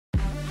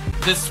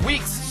this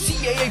week's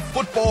CAA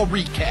football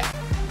recap.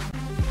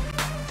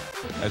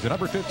 As the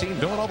number 15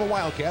 Villanova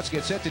Wildcats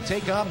get set to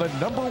take on the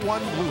number 1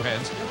 Blue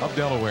Hens of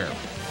Delaware.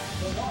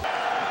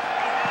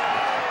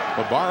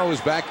 Barbaro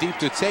is back deep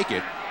to take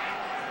it.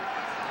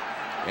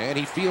 And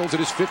he fields at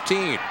his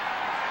 15.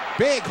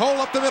 Big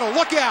hole up the middle.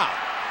 Look out.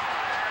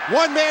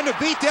 One man to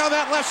beat down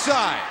that left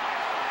side.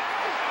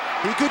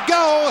 He could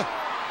go.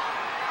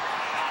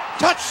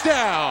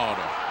 Touchdown.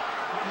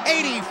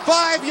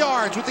 85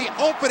 yards with the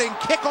opening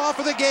kickoff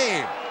of the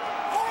game.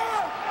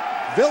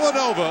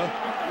 Villanova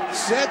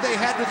said they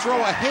had to throw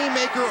a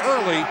haymaker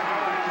early.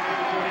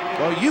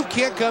 Well, you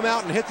can't come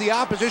out and hit the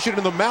opposition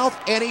in the mouth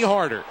any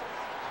harder.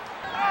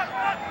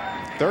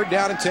 3rd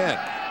down and 10.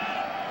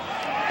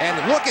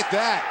 And look at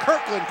that.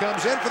 Kirkland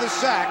comes in for the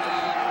sack.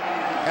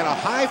 And a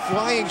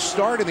high-flying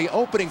start in the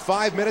opening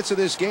 5 minutes of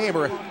this game.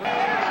 Here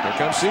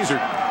comes Caesar.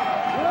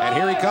 And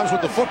here he comes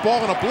with the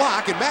football and a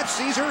block. And Matt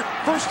Caesar,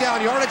 1st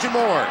down yardage and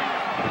more.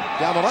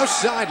 Down the left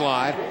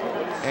sideline.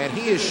 And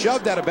he is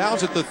shoved out of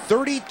bounds at the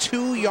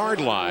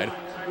 32-yard line.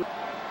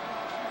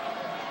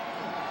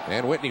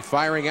 And Whitney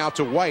firing out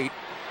to White.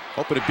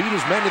 Hoping to beat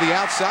his men to the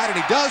outside.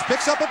 And he does.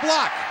 Picks up a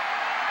block.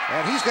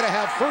 And he's going to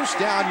have 1st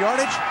down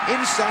yardage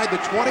inside the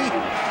 20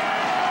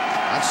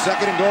 on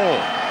 2nd and goal.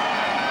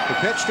 The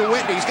pitch to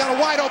Whitney. He's got a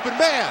wide open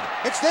man.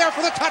 It's there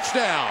for the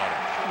touchdown.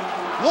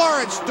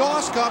 Lawrence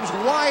Doss comes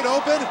wide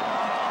open.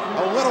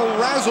 A little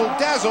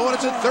razzle-dazzle, and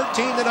it's a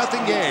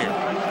 13-0 game.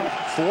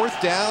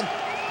 4th down.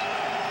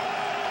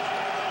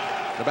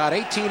 About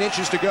 18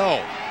 inches to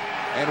go.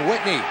 And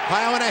Whitney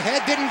piling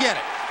ahead, didn't get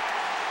it.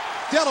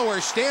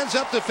 Delaware stands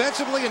up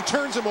defensively and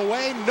turns him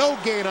away. No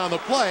gain on the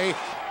play.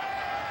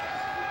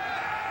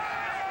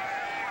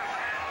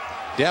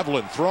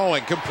 Devlin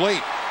throwing,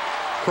 complete.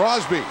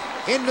 Crosby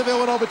into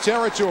Villanova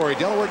territory.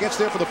 Delaware gets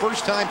there for the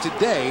first time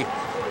today.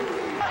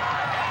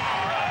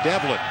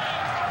 Devlin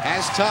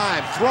has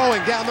time,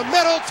 throwing down the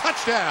middle,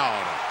 touchdown.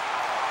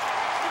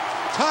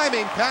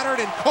 Timing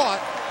patterned and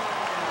caught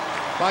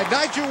by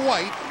Nigel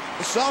White,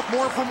 the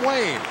sophomore from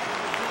Wayne.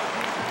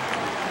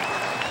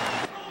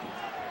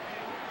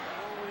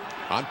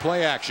 On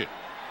play action.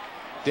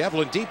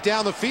 Devlin deep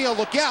down the field,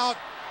 look out.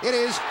 It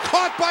is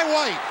caught by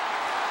White.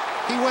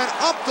 He went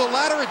up the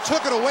ladder and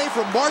took it away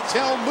from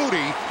Martell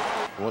Moody.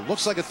 What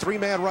looks like a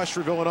 3-man rush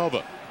for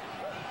Villanova.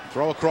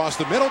 Throw across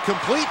the middle,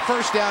 complete,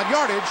 1st down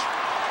yardage.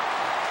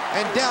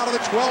 And down to the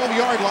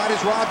 12-yard line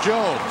is Rob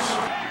Jones.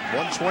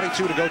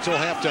 1:22 to go till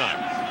halftime.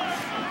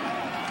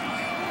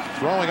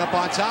 Throwing up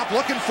on top,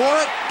 looking for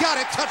it. Got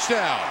it,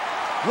 touchdown.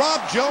 Rob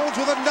Jones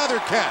with another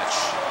catch.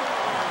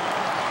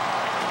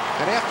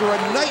 And after a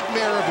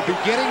nightmare of the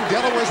beginning,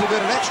 Delaware's within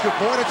an extra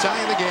point of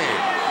tying the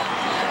game.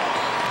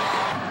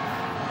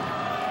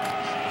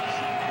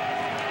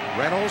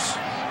 Reynolds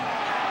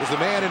is the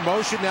man in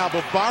motion. Now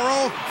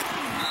Barbaro.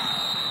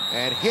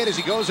 And hit as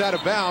he goes out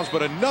of bounds,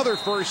 but another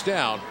 1st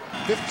down.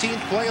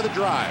 15th play of the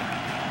drive.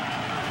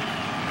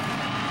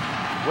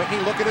 Whitney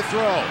looking to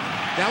throw.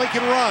 Now he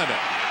can run.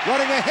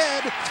 Running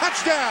ahead.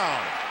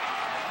 Touchdown.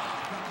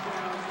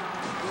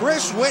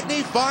 Chris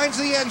Whitney finds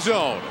the end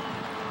zone.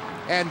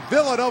 And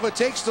Villanova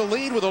takes the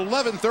lead with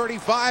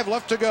 11:35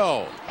 left to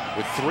go.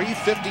 With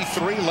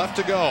 3:53 left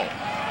to go.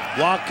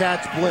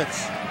 Wildcats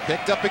blitz.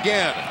 Picked up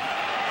again.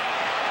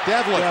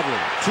 Devlin.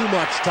 Too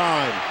much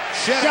time.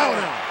 Shadow.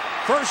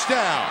 1st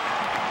down.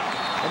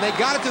 And they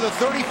got it to the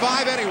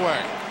 35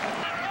 anyway.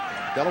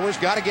 Delaware's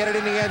got to get it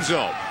in the end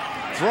zone.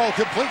 Throw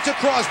complete to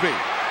Crosby.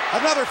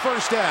 Another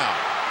 1st down.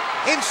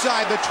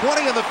 Inside the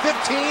 20 and the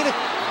 15.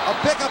 A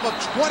pickup of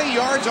 20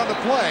 yards on the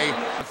play.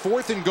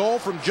 4th and goal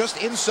from just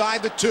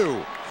inside the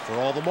 2. For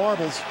all the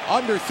marbles.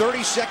 Under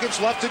 30 seconds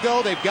left to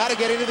go. They've got to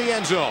get into the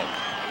end zone.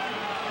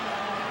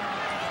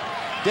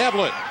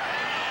 Devlin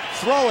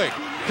throwing.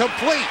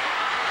 Complete.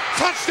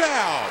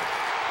 Touchdown.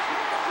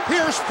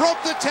 Pierce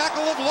broke the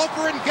tackle of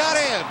Loper and got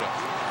in.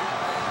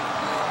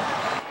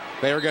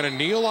 They are going to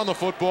kneel on the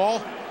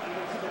football.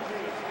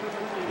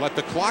 Let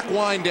the clock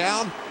wind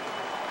down.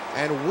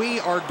 And we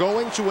are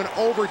going to an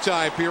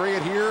overtime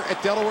period here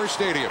at Delaware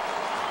Stadium.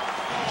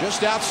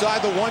 Just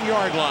outside the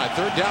 1-yard line.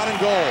 3rd down and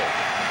goal.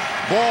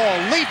 Ball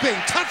leaping.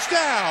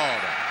 Touchdown.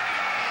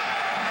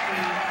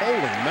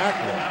 Holy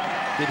mackerel.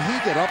 Did he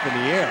get up in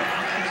the air?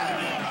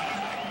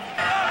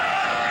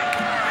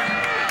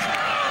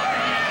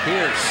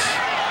 Pierce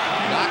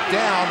knocked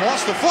down.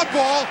 Lost the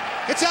football.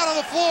 It's out on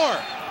the floor.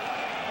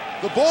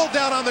 The ball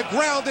down on the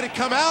ground. Did it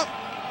come out?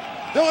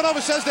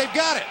 Villanova says they've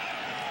got it.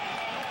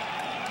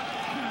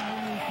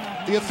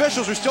 The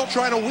officials are still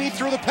trying to weed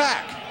through the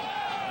pack.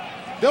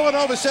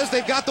 Villanova says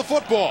they've got the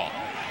football.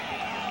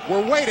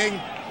 We're waiting.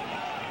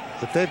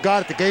 If they've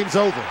got it, the game's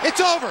over.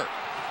 It's over.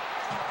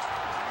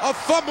 A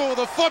fumble with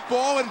the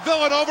football, and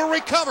Villanova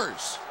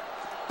recovers.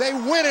 They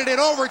win it in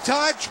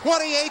overtime,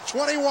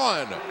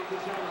 28-21.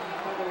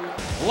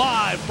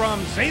 Live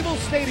from Zabel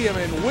Stadium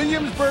in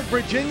Williamsburg,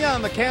 Virginia,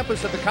 on the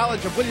campus of the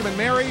College of William &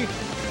 Mary,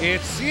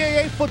 it's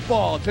CAA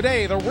football.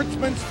 Today, the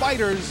Richmond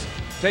Spiders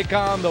take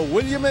on the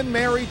William &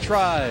 Mary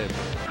Tribe.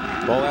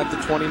 Ball at the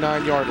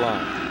 29-yard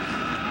line.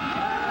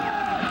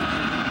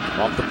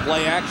 Off the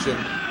play action.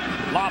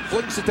 Lob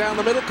flicks it down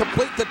the middle,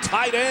 complete the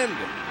tight end.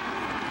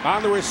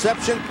 On the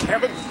reception,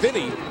 Kevin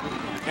Finney.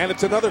 And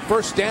it's another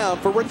first down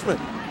for Richmond.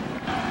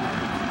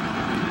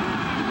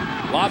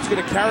 Lob's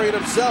going to carry it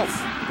himself.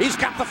 He's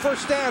got the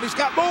first down. He's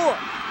got more.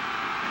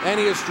 And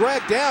he has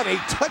dragged down a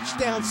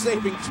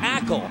touchdown-saving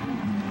tackle.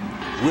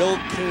 Will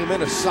came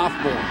in, a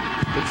sophomore,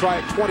 to try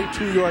a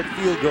 22-yard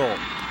field goal.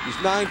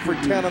 He's 9 for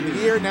 10 on the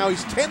year. Now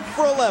he's 10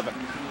 for 11.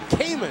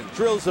 Kamen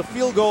drills a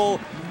field goal,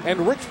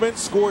 and Richmond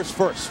scores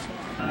first.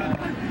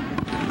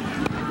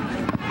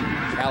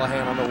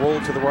 Callahan on the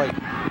roll to the right.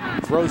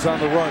 Throws on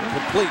the run,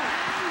 complete.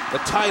 The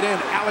tight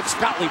end, Alex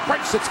Gottlieb,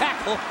 breaks the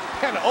tackle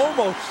and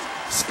almost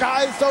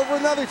skies over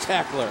another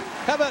tackler.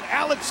 How about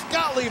Alex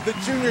Gottlieb, the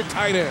junior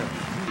tight end?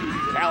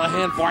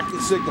 Callahan barking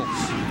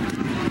signals.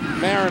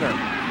 Mariner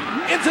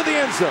into the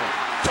end zone.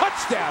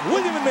 Touchdown,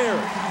 William and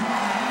Mary.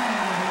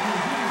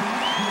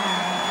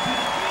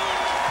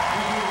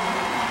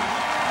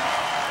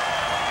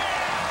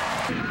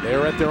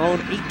 They're at their own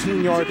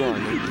 18-yard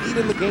line. They lead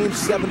in the game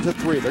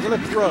 7-3. They're going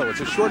to throw. It's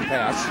a short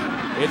pass.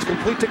 It's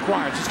complete to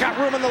Grimes. He's got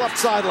room on the left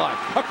sideline.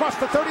 Across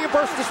the 30, a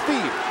burst of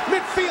speed.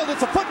 Midfield,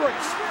 it's a foot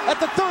race. At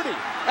the 30,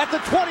 at the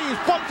 20, he's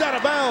bumped out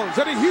of bounds.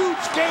 And a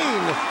huge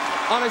gain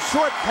on a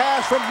short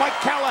pass from Mike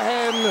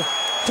Callahan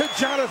to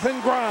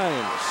Jonathan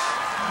Grimes.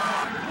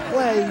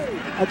 Play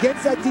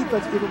against that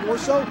defense, even more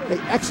so, they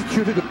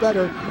executed it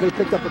better, and they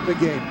picked up a big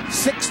game.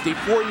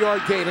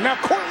 64-yard gain. And now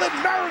Cortland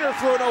Mariner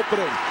through an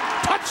opening.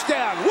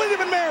 Touchdown, William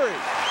and Mary.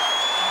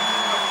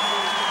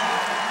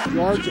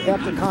 Yards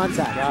after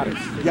contact.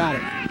 Got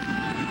it.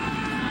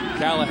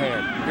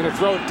 Callahan going to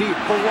throw it deep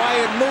for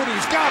Ryan Moody.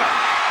 He's got it.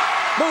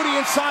 Moody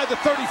inside the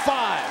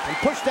 35 and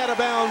pushed out of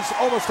bounds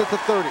almost at the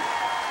 30.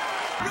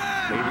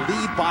 They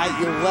lead by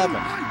 11.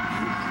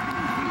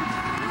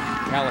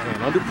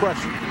 Callahan under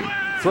pressure.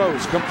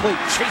 Throws complete.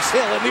 Chase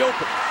Hill in the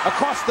open.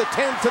 Across the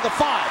 10 to the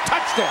 5.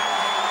 Touchdown.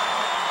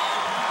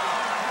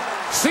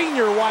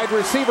 Senior wide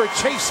receiver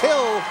Chase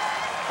Hill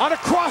on a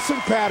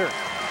crossing pattern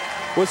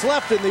was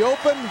left in the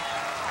open,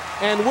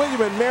 and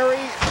William and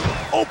Mary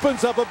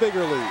opens up a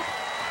bigger lead.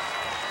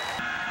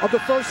 Of the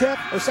first half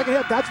or second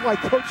half, that's why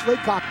Coach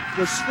Laycock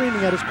was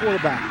screaming at his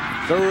quarterback.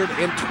 3rd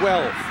and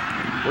 12.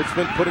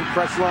 Richmond putting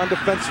pressure on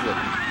defensively.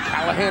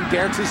 Callahan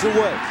dances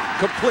away.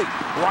 Complete.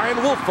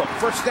 Ryan Wolfo,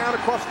 first down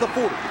across the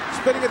 40.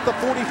 Spinning at the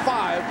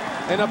 45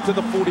 and up to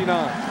the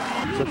 49.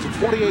 So it's a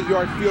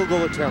 28-yard field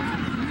goal attempt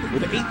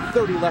with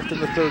 8:30 left in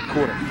the third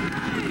quarter.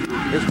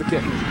 Here's the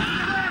kick.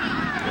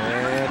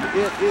 And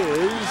it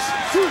is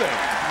through there.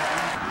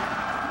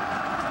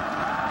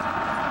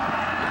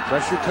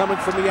 Pressure coming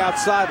from the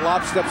outside.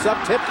 Lob steps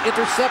up, tipped,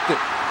 intercepted.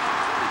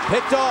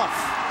 Picked off.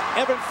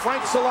 Evan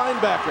Frank's the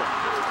linebacker.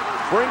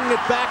 Bringing it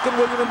back, and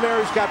William and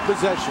Mary's got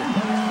possession.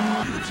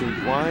 See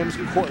Grimes,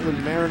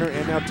 Cortland Mariner,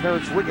 and now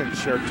Terrence Riggins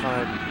share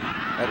time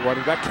at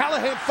running back.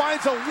 Callahan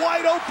finds a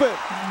wide open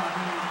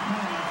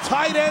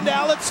tight end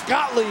Alex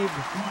Gottlieb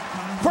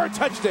for a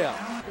touchdown.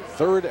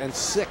 3rd and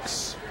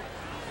 6.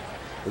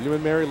 William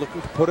and Mary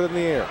looking to put it in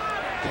the air.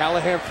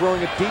 Callahan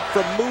throwing it deep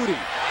from Moody.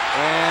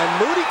 And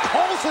Moody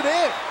calls it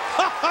in.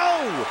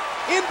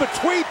 In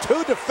between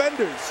two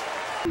defenders.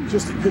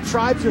 Just the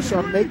Tribes just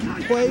are making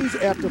plays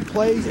after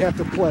plays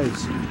after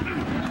plays.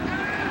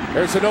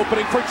 There's an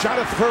opening for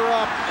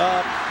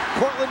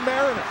Cortland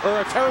Mariner,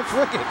 or Terrence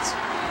Riggins.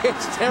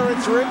 It's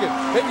Terrence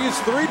Riggins. They've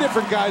used 3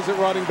 different guys at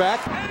running back.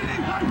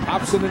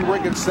 Hobson and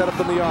Riggins set up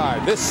in the eye.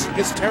 This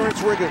is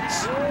Terrence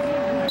Riggins.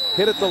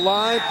 Hit at the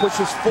line,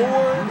 pushes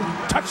forward,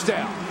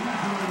 touchdown.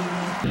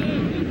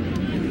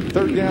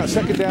 3rd down,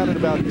 2nd down at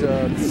about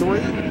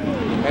 3.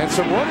 And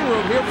some running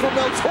room here from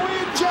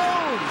Meltorian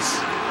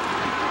Jones.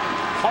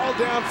 Hauled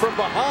down from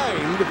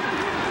behind,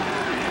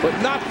 but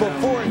not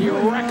before he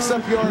racks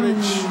up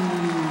yardage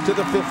to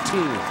the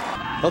 15.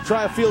 He'll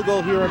try a field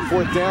goal here on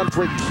 4th down.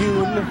 Drake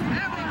Kuhn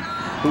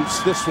boots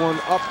this one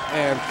up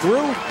and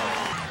through.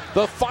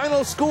 The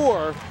final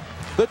score,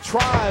 the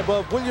Tribe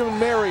of William and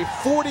Mary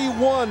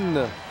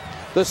 41,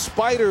 the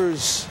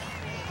Spiders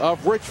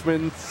of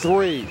Richmond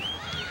 3.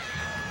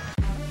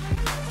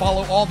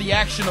 Follow all the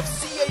action of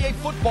CAA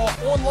football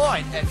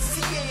online at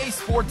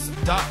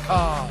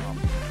CAAsports.com.